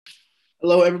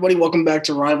Hello, everybody. Welcome back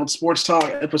to Rivaled Sports Talk,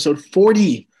 episode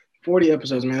 40. 40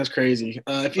 episodes, man. That's crazy.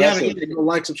 If you haven't Impressive. yet, go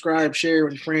like, subscribe, share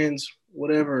with your friends,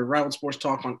 whatever. Rivaled Sports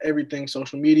Talk on everything,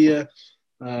 social media,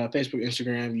 Facebook,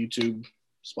 Instagram, YouTube,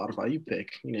 Spotify, you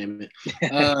pick, you name it.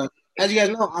 As you guys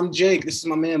know, I'm Jake. This is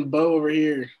my man, Bo, over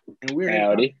here, and we're here to talk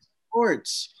Howdy.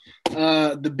 sports.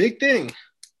 The big thing,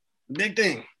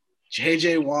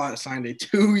 J.J. Watt signed a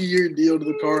 2-year deal to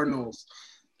the Cardinals.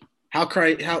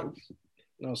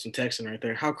 No, some texting right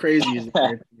there. How crazy is it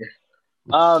right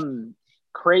there?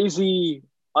 Crazy,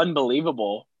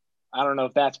 unbelievable. I don't know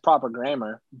if that's proper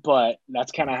grammar, but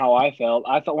that's kind of how I felt.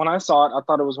 I thought when I saw it, I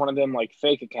thought it was one of them like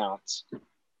fake accounts,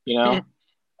 you know?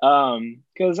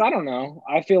 Because I don't know.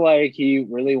 I feel like he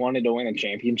really wanted to win a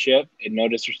championship. And no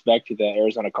disrespect to the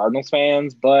Arizona Cardinals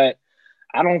fans, but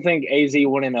I don't think AZ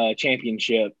winning a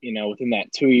championship, within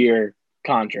that 2-year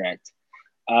contract.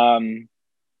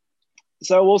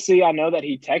 So we'll see. I know that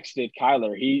he texted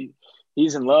Kyler.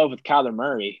 He's in love with Kyler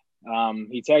Murray.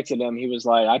 He texted him. He was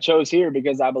like, "I chose here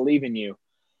because I believe in you."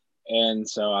 And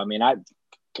so, I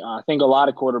think a lot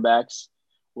of quarterbacks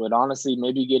would honestly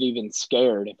maybe get even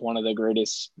scared if one of the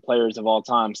greatest players of all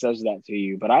time says that to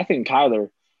you. But I think Kyler,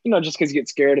 just because he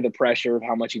gets scared of the pressure of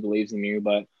how much he believes in you.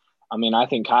 But I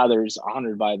think Kyler's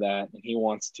honored by that, and he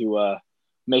wants to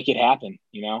make it happen.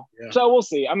 Yeah. So we'll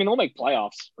see. They'll make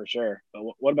playoffs for sure. But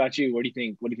what about you? What do you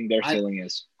think? What do you think their ceiling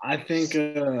is? I think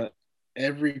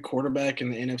every quarterback in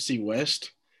the NFC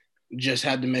West just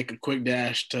had to make a quick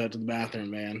dash to the bathroom,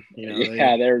 man.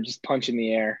 They're just punching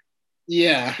the air.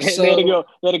 Yeah. They had to go.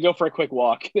 They had to go for a quick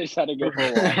walk. They just had to go for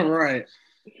a walk. Right.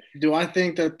 Do I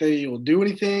think that they will do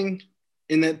anything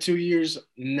in that 2 years?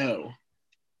 No.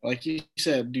 Like you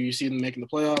said, do you see them making the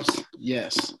playoffs?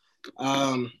 Yes.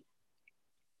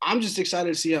 I'm just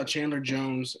excited to see how Chandler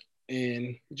Jones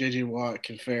and J.J. Watt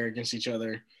can fare against each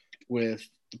other with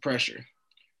the pressure.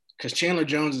 Because Chandler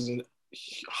Jones is a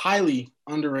highly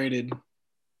underrated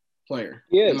player,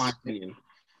 in my opinion.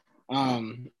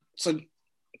 So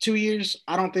 2 years,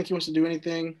 I don't think he wants to do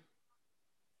anything.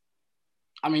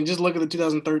 Just look at the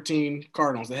 2013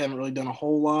 Cardinals. They haven't really done a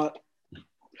whole lot.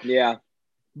 Yeah.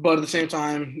 But at the same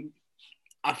time,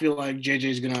 I feel like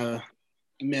JJ's going to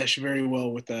mesh very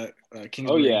well with that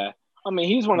Kingsbury. Oh, yeah.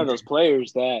 He's one of those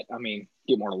players that,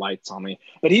 get more lights on me.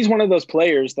 But he's one of those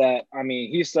players that,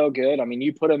 he's so good.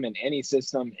 You put him in any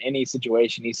system, any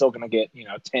situation, he's still going to get,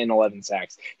 10, 11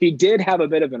 sacks. He did have a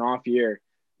bit of an off year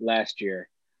last year.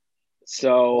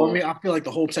 So, I feel like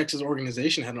the whole Texas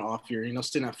organization had an off year,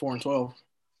 sitting at 4-12.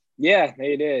 Yeah,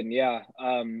 they did. Yeah.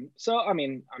 So,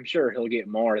 I'm sure he'll get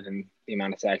more than the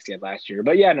amount of sacks he had last year.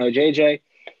 But, yeah, no, JJ,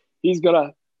 he's going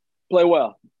to play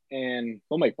well, and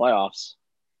they'll make playoffs.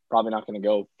 Probably not going to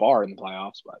go far in the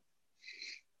playoffs, but.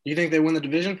 Do you think they win the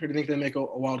division, or do you think they make a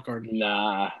wild card?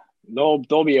 Nah,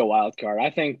 they'll be a wild card. I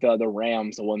think the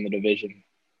Rams will win the division.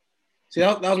 See,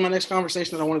 that was my next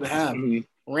conversation that I wanted to have.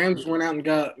 Mm-hmm. Rams went out and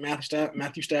got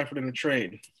Matthew Stafford in a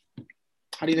trade.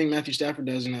 How do you think Matthew Stafford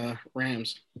does in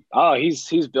Rams? Oh,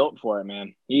 he's built for it,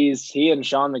 man. He and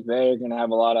Sean McVay are going to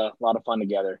have a lot of fun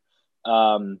together.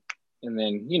 And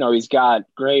then he's got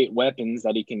great weapons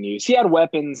that he can use. He had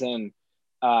weapons in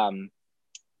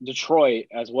Detroit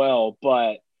as well,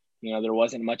 but there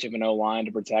wasn't much of an O-line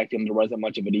to protect him. There wasn't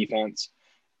much of a defense.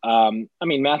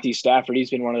 Matthew Stafford, he's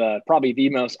been one of probably the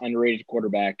most underrated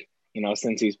quarterback,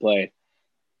 since he's played.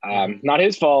 Not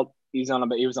his fault. He was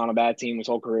on a bad team his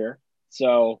whole career.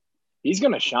 So he's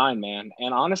going to shine, man.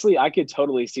 And honestly, I could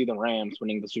totally see the Rams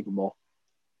winning the Super Bowl.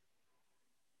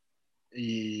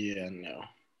 Yeah, no.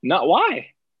 No,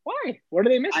 why? Why? What are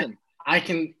they missing? I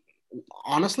can –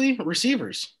 honestly,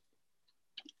 receivers.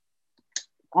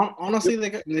 Honestly,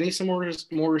 they need some more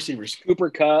receivers. Cooper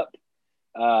Kupp.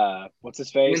 What's his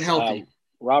face? When healthy.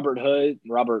 Robert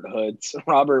Woods.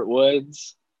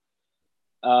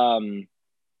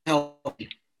 Healthy.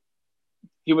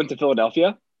 He went to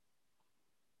Philadelphia?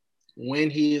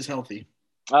 When he is healthy.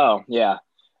 Oh, yeah.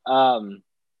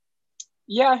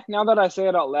 Yeah, now that I say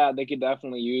it out loud, they could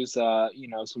definitely use, some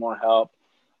more help.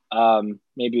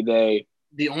 Maybe they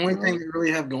 – The only thing they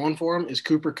really have going for them is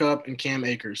Cooper Kupp and Cam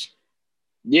Akers.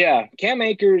 Yeah, Cam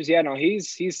Akers, yeah, no,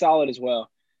 he's solid as well.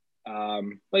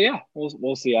 But yeah,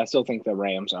 we'll see. I still think the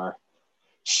Rams are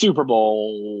Super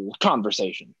Bowl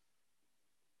conversation.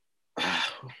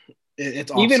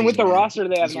 It's even with the roster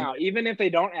they have now, even if they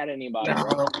don't add anybody.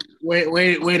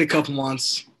 Wait a couple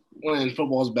months when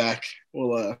football's back.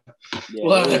 We'll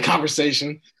have that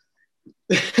conversation.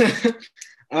 We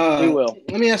will.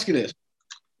 Let me ask you this: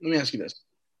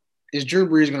 Is Drew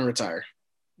Brees going to retire?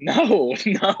 No,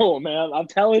 no, man. I'm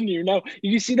telling you, no.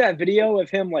 You see that video of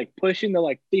him like pushing the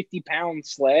like 50-pound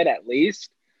sled at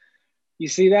least? You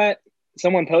see that?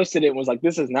 Someone posted it and was like,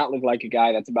 this does not look like a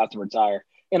guy that's about to retire.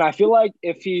 And I feel like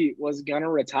if he was gonna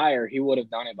retire, he would have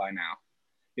done it by now.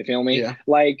 You feel me? Yeah.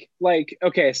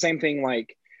 Okay, same thing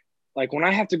like when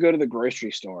I have to go to the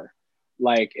grocery store,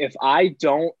 like if I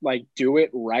don't like do it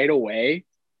right away,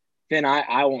 then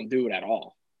I won't do it at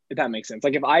all. If that makes sense.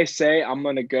 Like if I say I'm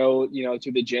gonna go,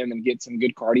 to the gym and get some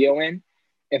good cardio in,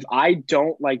 if I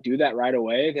don't like do that right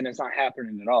away, then it's not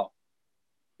happening at all.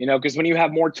 Because when you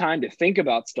have more time to think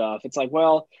about stuff, it's like,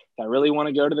 well, if I really want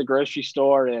to go to the grocery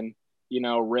store and,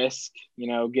 risk,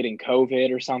 getting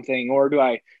COVID or something, or do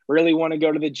I really want to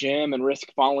go to the gym and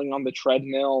risk falling on the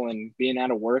treadmill and being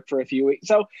out of work for a few weeks?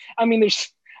 So,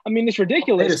 it's Way to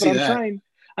ridiculous, but see that.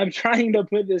 I'm trying to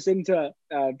put this into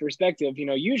perspective.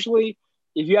 Usually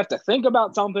if you have to think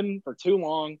about something for too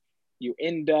long, you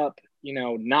end up,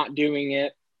 not doing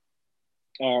it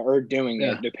or doing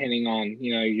Yeah. it, depending on,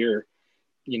 your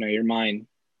mind.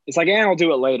 It's like, I'll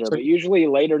do it later, So, but usually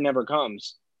later never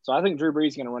comes. So I think Drew Brees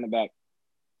is going to run it back.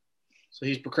 so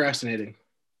he's procrastinating.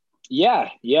 Yeah,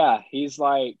 yeah. He's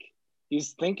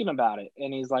thinking about it.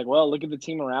 And he's like, well, look at the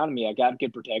team around me. I got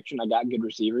good protection. I got good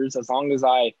receivers. As long as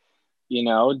I,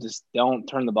 just don't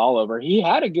turn the ball over. He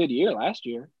had a good year last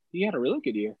year. He had a really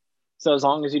good year. So as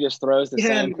long as he just throws the He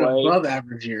had same an play. above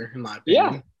average year, in my Yeah.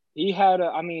 opinion. He had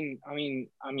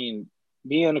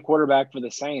being a quarterback for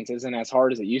the Saints isn't as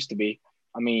hard as it used to be.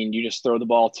 You just throw the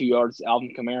ball 2 yards to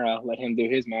Alvin Kamara, let him do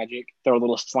his magic, throw a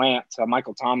little slant to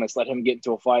Michael Thomas, let him get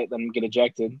into a fight, let him get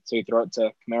ejected, so you throw it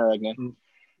to Kamara again.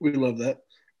 We love that.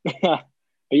 But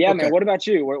yeah, Okay. man, what about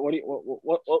you?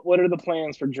 What are the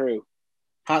plans for Drew?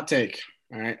 Hot take.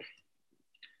 All right.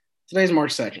 Today's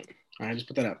March 2nd. All right. Just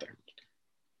put that out there.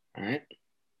 All right.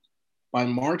 By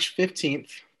March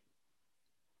 15th,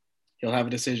 he'll have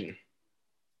a decision.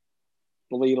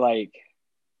 Believe I'm what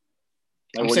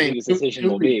do you saying think his two, decision two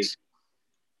will be? weeks.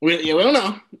 We don't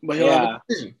know, but he'll have a Yeah.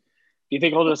 decision. Do you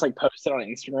think he'll just post it on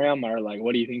Instagram, or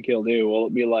what do you think he'll do? Will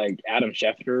it be like Adam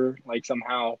Schefter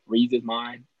somehow reads his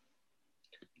mind?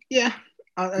 Yeah,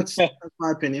 that's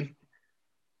my opinion.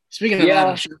 Speaking of Yeah.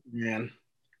 Adam Schefter, man,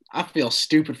 I feel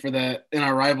stupid for that in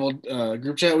our rival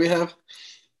group chat we have.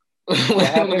 What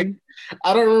happened?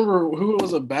 I don't remember who it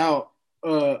was about.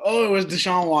 It was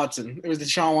Deshaun Watson. It was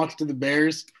Deshaun Watson to the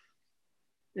Bears.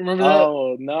 You remember that?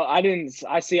 Oh no, I didn't.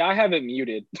 I have it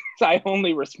muted. I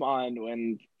only respond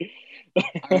when.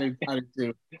 I do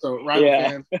too. So rival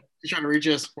fans, if you're trying to reach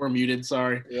us, we're muted.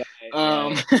 Sorry. Yeah.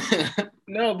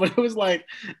 No, but it was like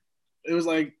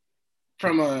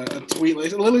from a tweet.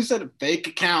 Like, it literally said a fake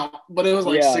account, but it was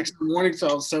like 6 a.m, so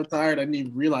I was so tired I didn't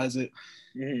even realize it,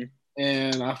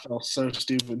 and I felt so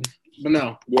stupid. But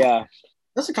no,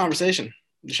 that's a conversation.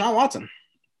 Deshaun Watson.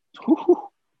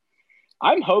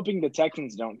 I'm hoping the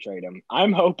Texans don't trade him.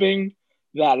 I'm hoping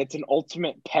that it's an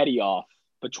ultimate petty off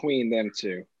between them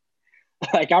two.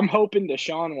 I'm hoping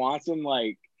Deshaun Watson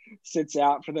sits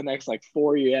out for the next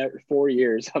 4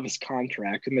 years of his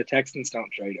contract, and the Texans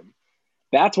don't trade him.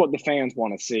 That's what the fans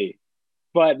want to see.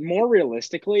 But more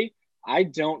realistically, I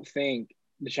don't think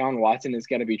Deshaun Watson is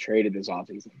going to be traded this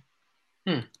offseason.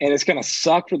 And it's going to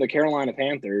suck for the Carolina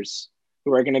Panthers,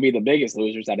 who are going to be the biggest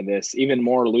losers out of this, even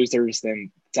more losers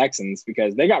than Texans,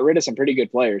 because they got rid of some pretty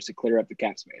good players to clear up the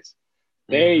cap space.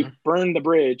 They burned the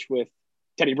bridge with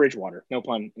Teddy Bridgewater, no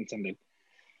pun intended.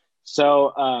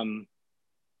 So,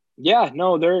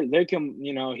 they can,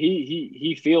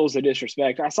 he feels the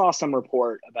disrespect. I saw some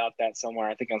report about that somewhere,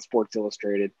 I think on Sports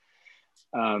Illustrated.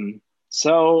 Honestly,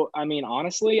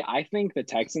 I think the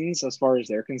Texans, as far as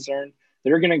they're concerned,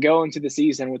 they're going to go into the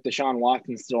season with Deshaun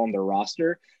Watson still on their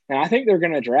roster. And I think they're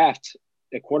going to draft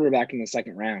a quarterback in the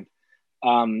second round.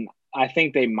 I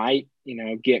think they might,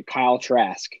 get Kyle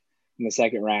Trask in the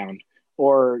second round,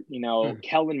 or,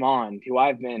 Kellen Mond, who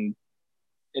I've been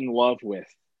in love with,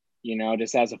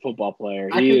 just as a football player.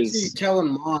 I can see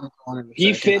Kellen Mond on it.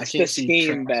 He fits the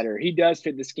scheme better. He does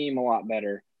fit the scheme a lot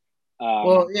better.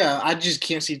 I just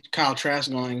can't see Kyle Trask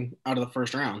going out of the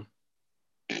first round.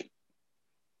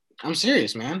 I'm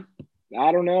serious, man.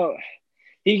 I don't know.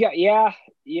 I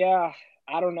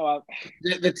don't know.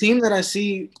 The team that I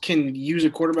see can use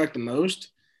a quarterback the most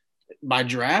by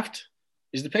draft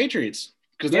is the Patriots,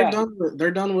 because they're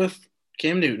done with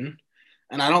Cam Newton,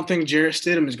 and I don't think Jarrett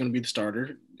Stidham is going to be the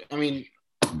starter.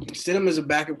 Stidham is a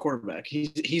backup quarterback.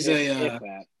 He's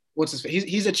what's his?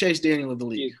 He's a Chase Daniel of the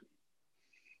league.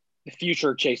 The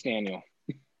future Chase Daniel.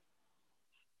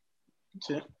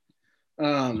 That's it.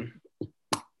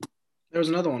 There was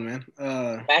another one, man.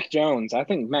 Mac Jones. I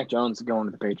think Mac Jones is going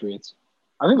to the Patriots.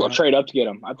 I think they'll trade up to get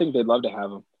him. I think they'd love to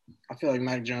have him. I feel like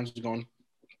Mac Jones is going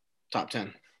top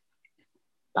 10.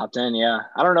 Top 10, yeah.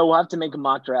 I don't know. We'll have to make a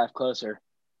mock draft closer.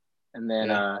 And then,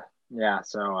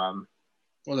 so.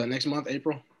 What was that, next month,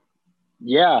 April?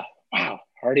 Yeah. Wow.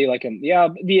 Already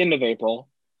the end of April.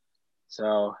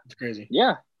 So. It's crazy.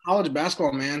 Yeah. College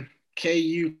basketball, man.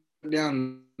 KU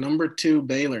down number 2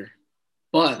 Baylor.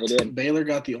 But Baylor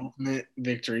got the ultimate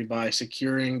victory by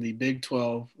securing the Big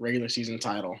 12 regular season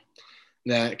title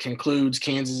that concludes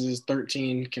Kansas's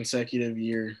 13 consecutive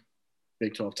year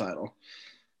Big 12 title.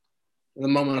 The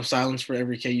moment of silence for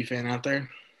every KU fan out there.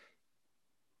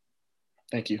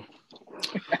 Thank you.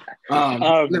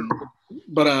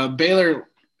 But Baylor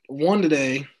won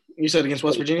today. You said against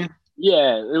West Virginia?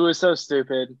 Yeah, it was so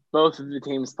stupid. Both of the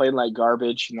teams played like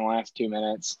garbage in the last 2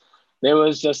 minutes. It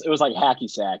was like hacky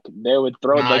sack. They would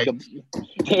throw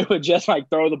they would just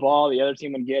like throw the ball. The other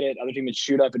team would get it. Other team would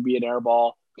shoot up and be an air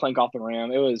ball, clink off the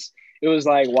rim. It was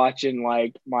like watching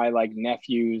like my like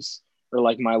nephews or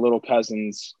like my little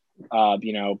cousins,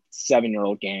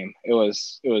 7-year-old game. It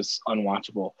was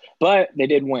unwatchable. But they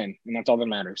did win, and that's all that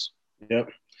matters.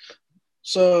 Yep.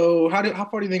 So how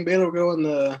far do you think Baylor will go in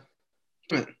the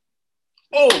tournament?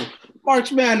 Oh,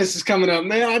 March Madness is coming up,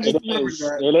 man. I just remembered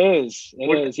that. It is.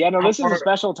 Yeah, no, this is a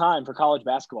special time for college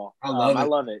basketball. I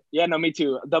love it. Yeah, no, me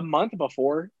too. The month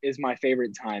before is my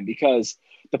favorite time because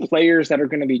the players that are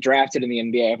going to be drafted in the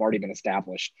NBA have already been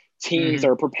established. Teams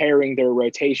are preparing their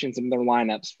rotations and their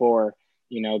lineups for,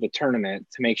 the tournament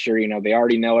to make sure, they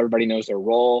already know, everybody knows their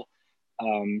role.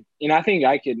 And I think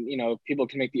people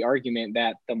can make the argument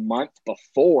that the month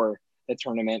before the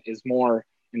tournament is more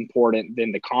important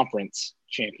than the conference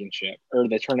championship or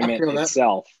the tournament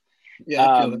itself. Yeah,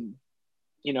 I feel that.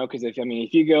 Because if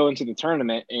you go into the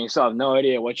tournament and you still have no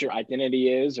idea what your identity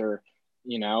is or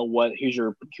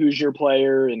who's your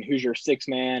player and who's your sixth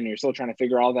man and you're still trying to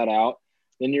figure all that out,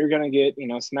 then you're gonna get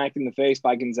smacked in the face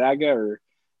by Gonzaga or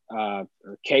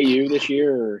KU this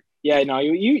year or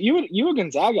you a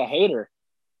Gonzaga hater.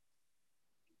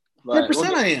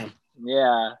 100% I am.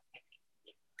 Yeah.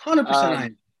 100% I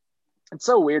am. It's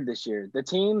so weird this year. The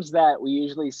teams that we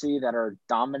usually see that are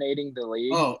dominating the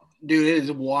league. Oh, dude, it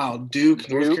is wild. Duke,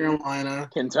 North Carolina,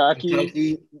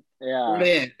 Kentucky. Yeah. Where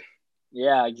they at?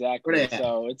 Yeah, exactly.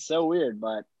 So it's so weird,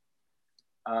 but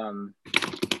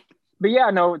yeah,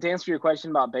 no, to answer your question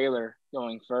about Baylor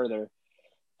going further,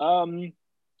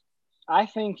 I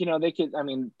think, they could,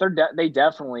 they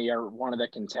definitely are one of the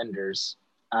contenders.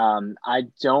 I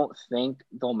don't think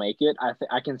they'll make it.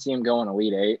 I can see them going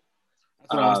Elite Eight.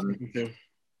 That's what I was thinking too.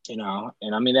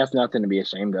 And that's nothing to be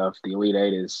ashamed of. The Elite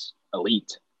Eight is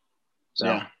elite. So.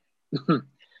 Yeah.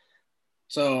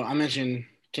 So I mentioned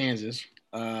Kansas.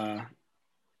 I'm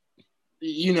a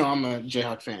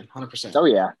Jayhawk fan, 100%. Oh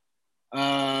yeah.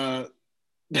 I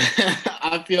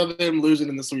feel them losing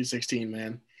in the Sweet 16,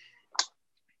 man.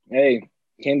 Hey,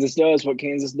 Kansas does what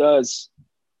Kansas does.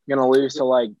 Gonna lose to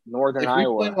like Northern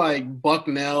Iowa. If we play like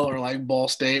Bucknell or like Ball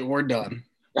State, we're done.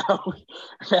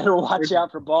 Better watch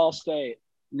out for Ball State.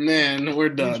 Man, we're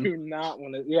done. You do not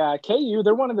want to. Yeah, KU,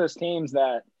 they're one of those teams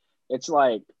that it's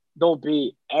like they'll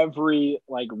beat every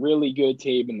like really good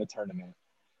team in the tournament.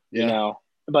 Yeah.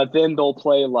 But then they'll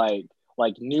play like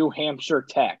New Hampshire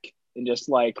Tech and just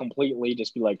like completely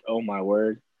just be like, oh my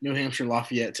word. New Hampshire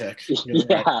Lafayette Tech.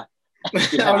 Yeah.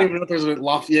 Right. I don't even know if there's a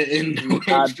Lafayette in New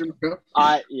Hampshire.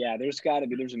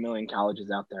 There's a million colleges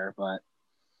out there, but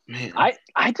man,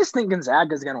 I just think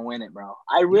Gonzaga's gonna win it, bro.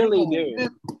 I really do.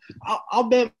 Man. I'll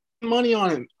bet money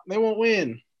on it. They won't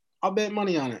win. I'll bet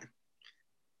money on it.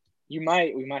 We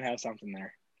might have something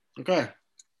there. Okay.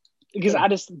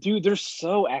 Because they're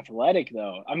so athletic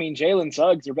though. I mean, Jalen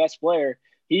Suggs, their best player,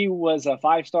 he was a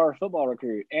 5-star football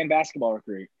recruit and basketball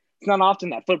recruit. It's not often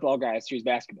that football guys choose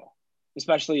basketball,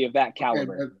 especially of that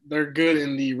caliber. Okay, they're good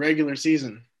in the regular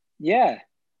season. Yeah.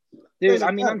 Dude,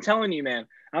 I'm telling you, man.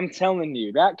 I'm telling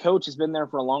you, that coach has been there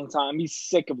for a long time. He's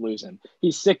sick of losing.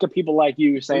 He's sick of people like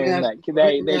you saying that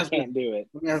they can't do it.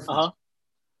 Uh-huh.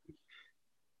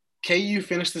 KU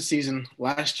finished the season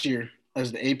last year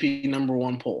as the AP number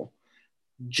 1 poll.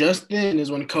 Just then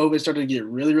is when COVID started to get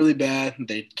really, really bad.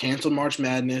 They canceled March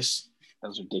Madness. That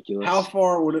was ridiculous. How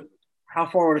far would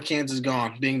have Kansas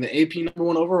gone, being the AP number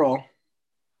 1 overall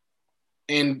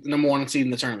and number 1 seed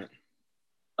in the tournament?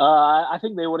 I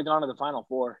think they would have gone to the Final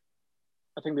Four.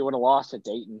 I think they would have lost to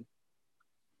Dayton.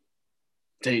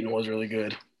 Dayton was really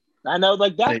good. I know,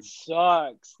 that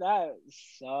sucks. That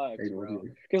sucks, bro.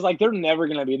 Because, they're never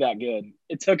going to be that good.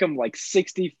 It took them,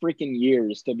 60 freaking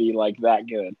years to be, that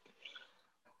good.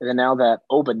 And then now that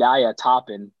Obadiah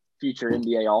Toppin, future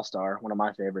NBA All-Star, one of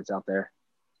my favorites out there.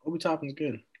 Obi Toppin's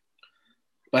good.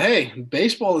 But hey,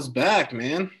 baseball is back,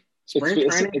 man. It's Spring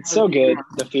it's, training it's has so good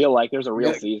begun. to feel like there's a real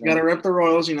Got to season. rep the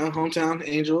Royals, hometown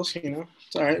Angels.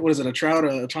 It's all right. What is it? A Trout,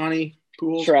 a Tawny,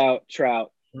 Pools? Trout.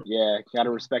 Yeah, got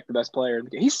to respect the best player.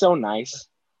 He's so nice.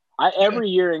 Yeah, Every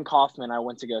year in Kaufman, I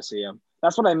went to go see him.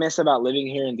 That's what I miss about living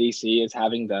here in DC is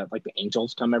having the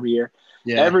Angels come every year.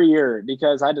 yeah. Every year,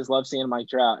 because I just love seeing Mike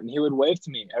Trout, and he would wave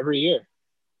to me every year.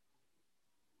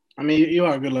 I mean, you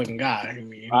are a good-looking guy.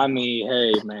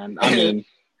 Hey man.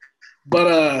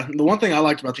 But the one thing I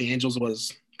liked about the Angels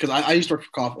was because I used to work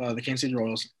for the Kansas City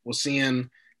Royals, was seeing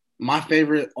my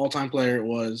favorite all-time player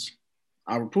was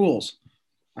Albert Pujols.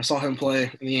 I saw him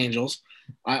play in the Angels.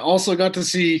 I also got to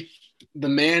see the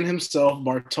man himself,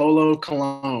 Bartolo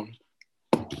Colon.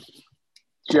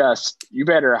 Just you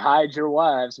better hide your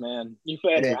wives, man. You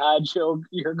better hide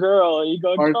your girl. Or you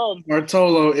gonna come.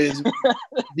 Bartolo is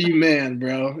the man,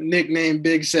 bro. Nicknamed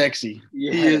Big Sexy.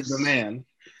 Yes. He is the man.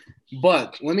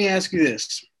 But let me ask you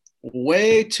this: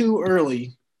 way too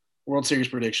early World Series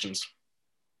predictions.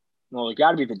 Well, it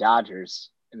got to be the Dodgers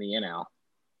in the NL,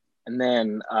 and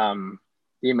then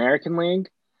the American League.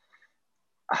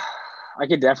 I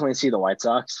could definitely see the White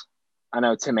Sox. I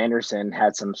know Tim Anderson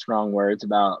had some strong words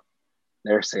about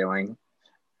their ceiling.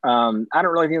 I don't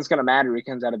really think it's going to matter who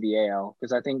comes out of the AL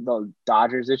because I think the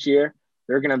Dodgers this year,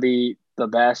 they're going to be the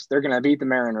best. They're going to beat the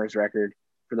Mariners record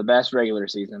for the best regular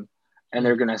season, and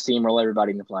they're going to steamroll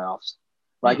everybody in the playoffs.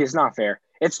 It's not fair.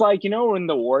 It's like, when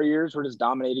the Warriors were just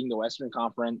dominating the Western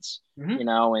Conference,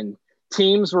 and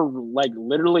teams were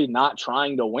literally not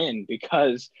trying to win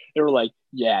because they were like,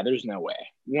 yeah, there's no way.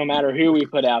 No matter who we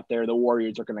put out there, the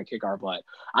Warriors are going to kick our butt.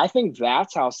 I think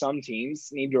that's how some teams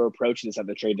need to approach this at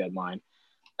the trade deadline,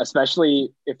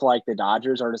 especially if the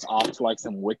Dodgers are just off to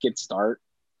some wicked start.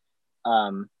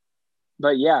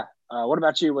 But yeah, what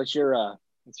about you? What's your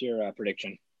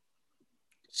prediction?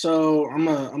 So I'm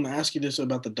gonna ask you this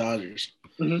about the Dodgers.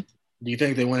 Mm-hmm. Do you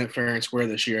think they win it fair and square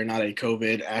this year, not a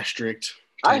COVID asterisk?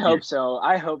 I hope so.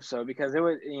 I hope so because it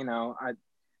was,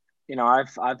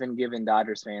 I've been giving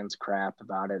Dodgers fans crap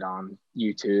about it on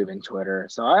YouTube and Twitter.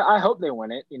 So I hope they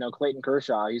win it. Clayton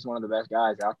Kershaw, he's one of the best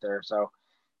guys out there. So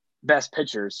best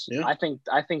pitchers. Yeah. I think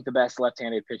the best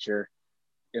left-handed pitcher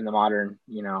in the modern,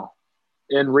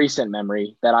 in recent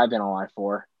memory that I've been alive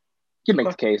for. You can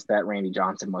make the case that Randy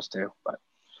Johnson was too, but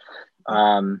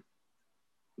I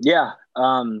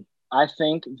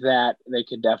think that they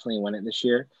could definitely win it this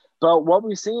year. But what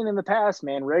we've seen in the past,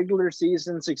 man, regular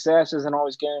season success doesn't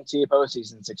always guarantee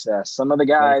postseason success. Some of the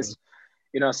guys,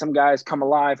 some guys come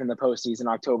alive in the postseason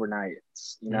October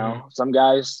nights. Some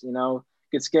guys,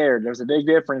 get scared. There's a big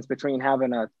difference between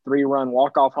having a 3-run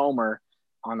walk-off homer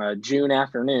on a June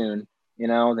afternoon,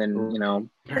 than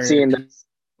seeing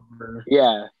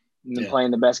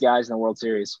playing the best guys in the World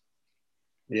Series.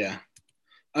 Yeah.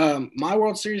 My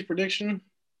World Series prediction: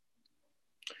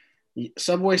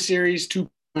 Subway Series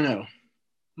 2.0.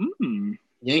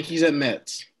 Yankees at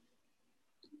Mets.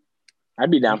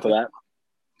 I'd be down for that.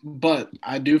 But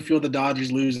I do feel the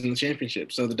Dodgers losing the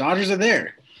championship. So the Dodgers are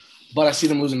there, but I see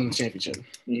them losing the championship.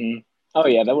 Mm-hmm. Oh,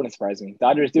 yeah, that wouldn't surprise me.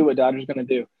 Dodgers do what Dodgers going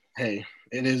to do. Hey,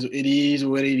 it is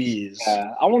what it is.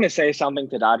 I want to say something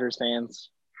to Dodgers fans.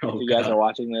 If you guys are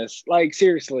watching this,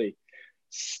 seriously,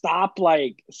 stop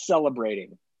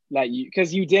celebrating that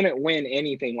because you didn't win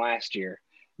anything last year.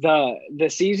 The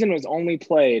season was only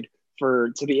played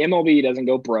so the MLB doesn't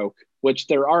go broke, which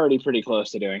they're already pretty close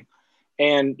to doing.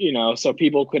 And, so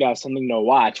people could have something to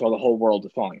watch while the whole world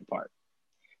is falling apart.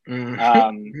 Yeah.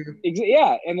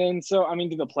 And then,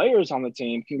 to the players on the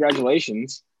team,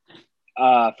 congratulations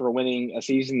for winning a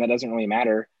season that doesn't really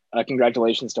matter.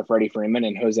 Congratulations to Freddie Freeman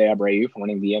and Jose Abreu for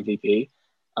winning the MVP.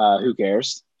 Who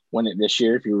cares? Win it this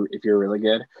year if you're really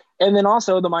good. And then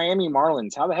also the Miami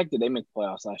Marlins. How the heck did they make the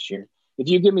playoffs last year? If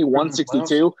you give me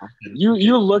 162,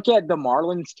 you look at the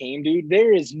Marlins team, dude,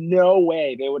 there is no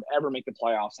way they would ever make the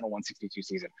playoffs in a 162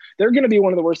 season. They're going to be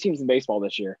one of the worst teams in baseball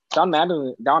this year. Don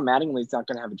Mattingly's not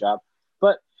going to have a job.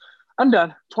 But I'm done.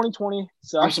 2020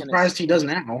 sucks. I'm surprised he does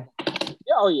now.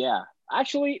 Oh, yeah.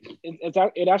 Actually,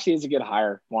 it actually is a good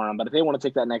hire for him. But if they want to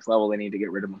take that next level, they need to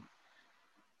get rid of him.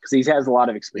 Because he has a lot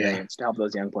of experience to help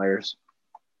those young players.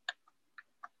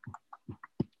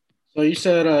 So you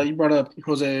said you brought up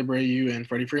Jose Abreu and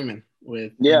Freddie Freeman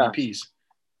with MVPs.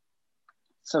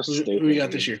 So stupid. Who you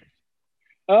got this year?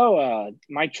 Oh,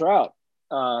 Mike Trout.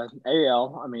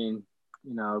 AL. I mean,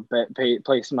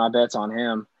 placing my bets on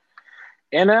him.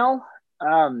 NL.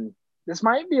 This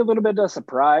might be a little bit of a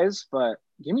surprise, but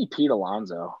give me Pete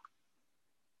Alonso.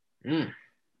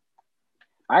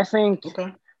 I think.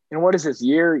 Okay. And what is this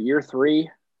year 3,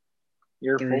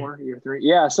 year 4, year 3?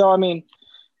 Yeah. So I mean.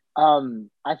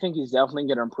 I think he's definitely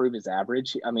going to improve his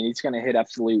average. I mean, he's going to hit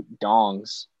absolute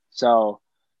dongs. So,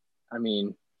 I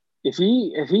mean, if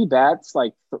he bats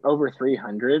like over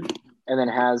 300 and then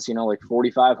has, you know, like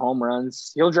 45 home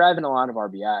runs, he'll drive in a lot of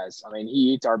RBIs. I mean,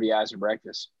 he eats RBIs for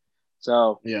breakfast.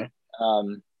 So, Yeah.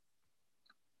 um,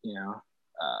 you know,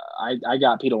 I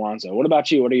got Pete Alonso. What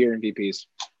about you? What are your MVPs?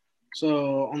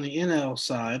 So on the NL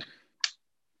side,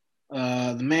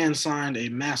 the man signed a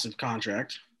massive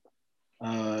contract.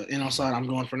 NL side, I'm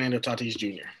going Fernando Tatis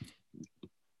Jr.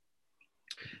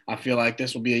 I feel like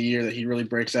this will be a year that he really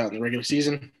breaks out in the regular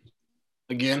season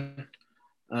again.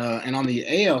 And on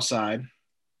the AL side,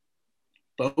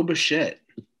 Bo Bichette.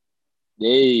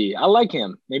 Yay, I like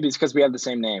him. Maybe it's because we have the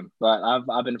same name, but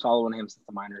I've been following him since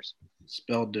the minors.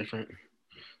 Spelled different.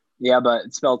 Yeah, but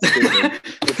it's spelled stupid.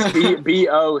 It's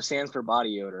BO stands for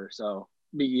body odor, so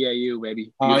BEAU,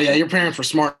 baby. Oh, yeah, your parents were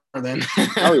smart then.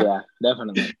 Oh, yeah,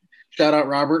 definitely. Shout out,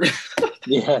 Robert.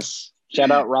 Yes.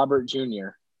 Shout out Robert Jr.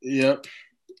 Yep.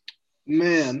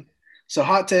 Man. So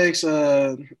hot takes,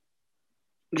 Drew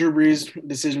Brees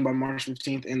decision by March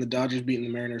 15th, and the Dodgers beating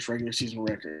the Mariners regular season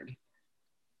record.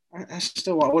 I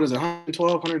still, what is it,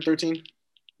 112, 113?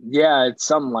 Yeah, it's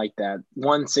something like that.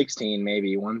 116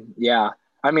 maybe. Yeah.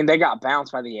 I mean, they got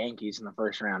bounced by the Yankees in the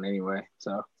first round anyway,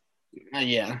 so.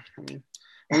 Yeah.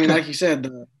 I mean, like you said,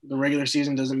 the regular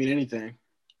season doesn't mean anything.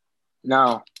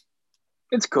 No.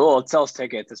 It's cool. It sells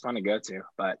tickets. It's fun to go to.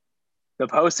 But the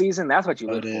postseason, that's what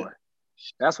you live for.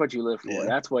 That's what you live for. Yeah.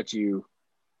 That's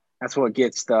what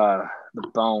gets the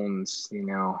bones, you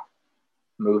know,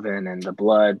 moving and the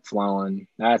blood flowing.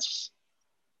 I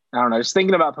don't know. Just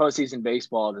thinking about postseason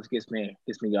baseball just gets me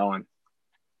going.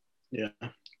 Yeah.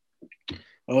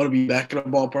 I want to be back at a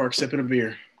ballpark sipping a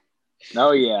beer.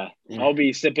 Oh, yeah. I'll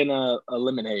be sipping a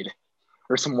lemonade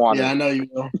or some water. Yeah, I know you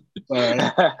will. All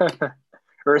right.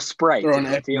 Or a Sprite. Throw an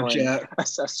F in the chat. A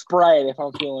Sprite if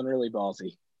I'm feeling really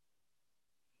ballsy.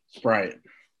 Sprite.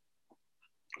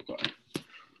 Okay.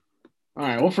 All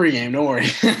right, we'll pregame. Don't worry.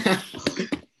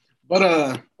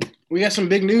 But we got some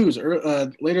big news.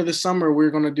 Later this summer,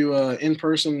 we're going to do a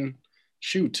in-person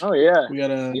shoot. Oh, yeah. We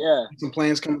got some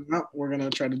plans coming up. We're going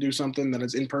to try to do something that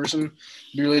is in person.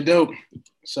 Be really dope.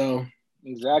 So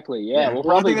exactly. Yeah. We'll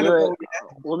probably do it.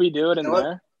 We'll be doing it in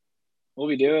there. We'll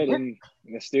be doing it in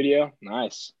the studio.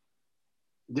 Nice.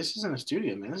 This isn't a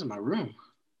studio, man. This is my room.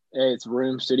 Hey, it's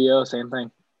room, studio, same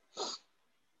thing.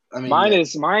 I mean,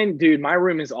 mine, dude. My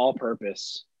room is all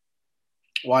purpose.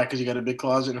 Why? Because you got a big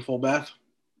closet and a full bath?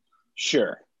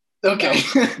 Sure. Okay.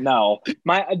 No.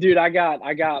 I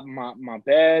got my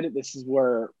bed. This is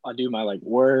where I do my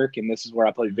work, and this is where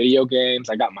I play video games.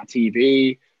 I got my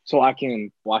TV, so I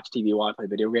can watch TV while I play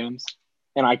video games,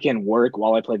 and I can work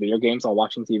while I play video games while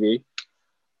watching TV.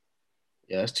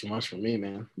 Yeah, that's too much for me,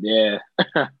 man. Yeah.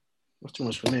 That's too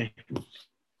much for me.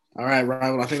 All right,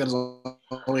 Ryan. I think that's all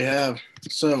we have.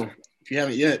 So if you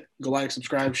haven't yet, go like,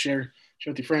 subscribe, share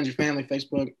with your friends, your family,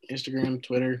 Facebook, Instagram,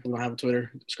 Twitter. We don't have a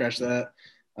Twitter. Scratch that.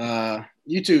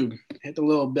 YouTube, hit the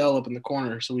little bell up in the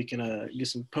corner so we can get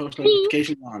some post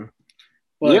notifications on.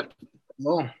 But,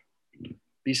 well,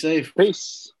 be safe.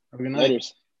 Peace. Have a good night.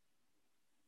 Laters.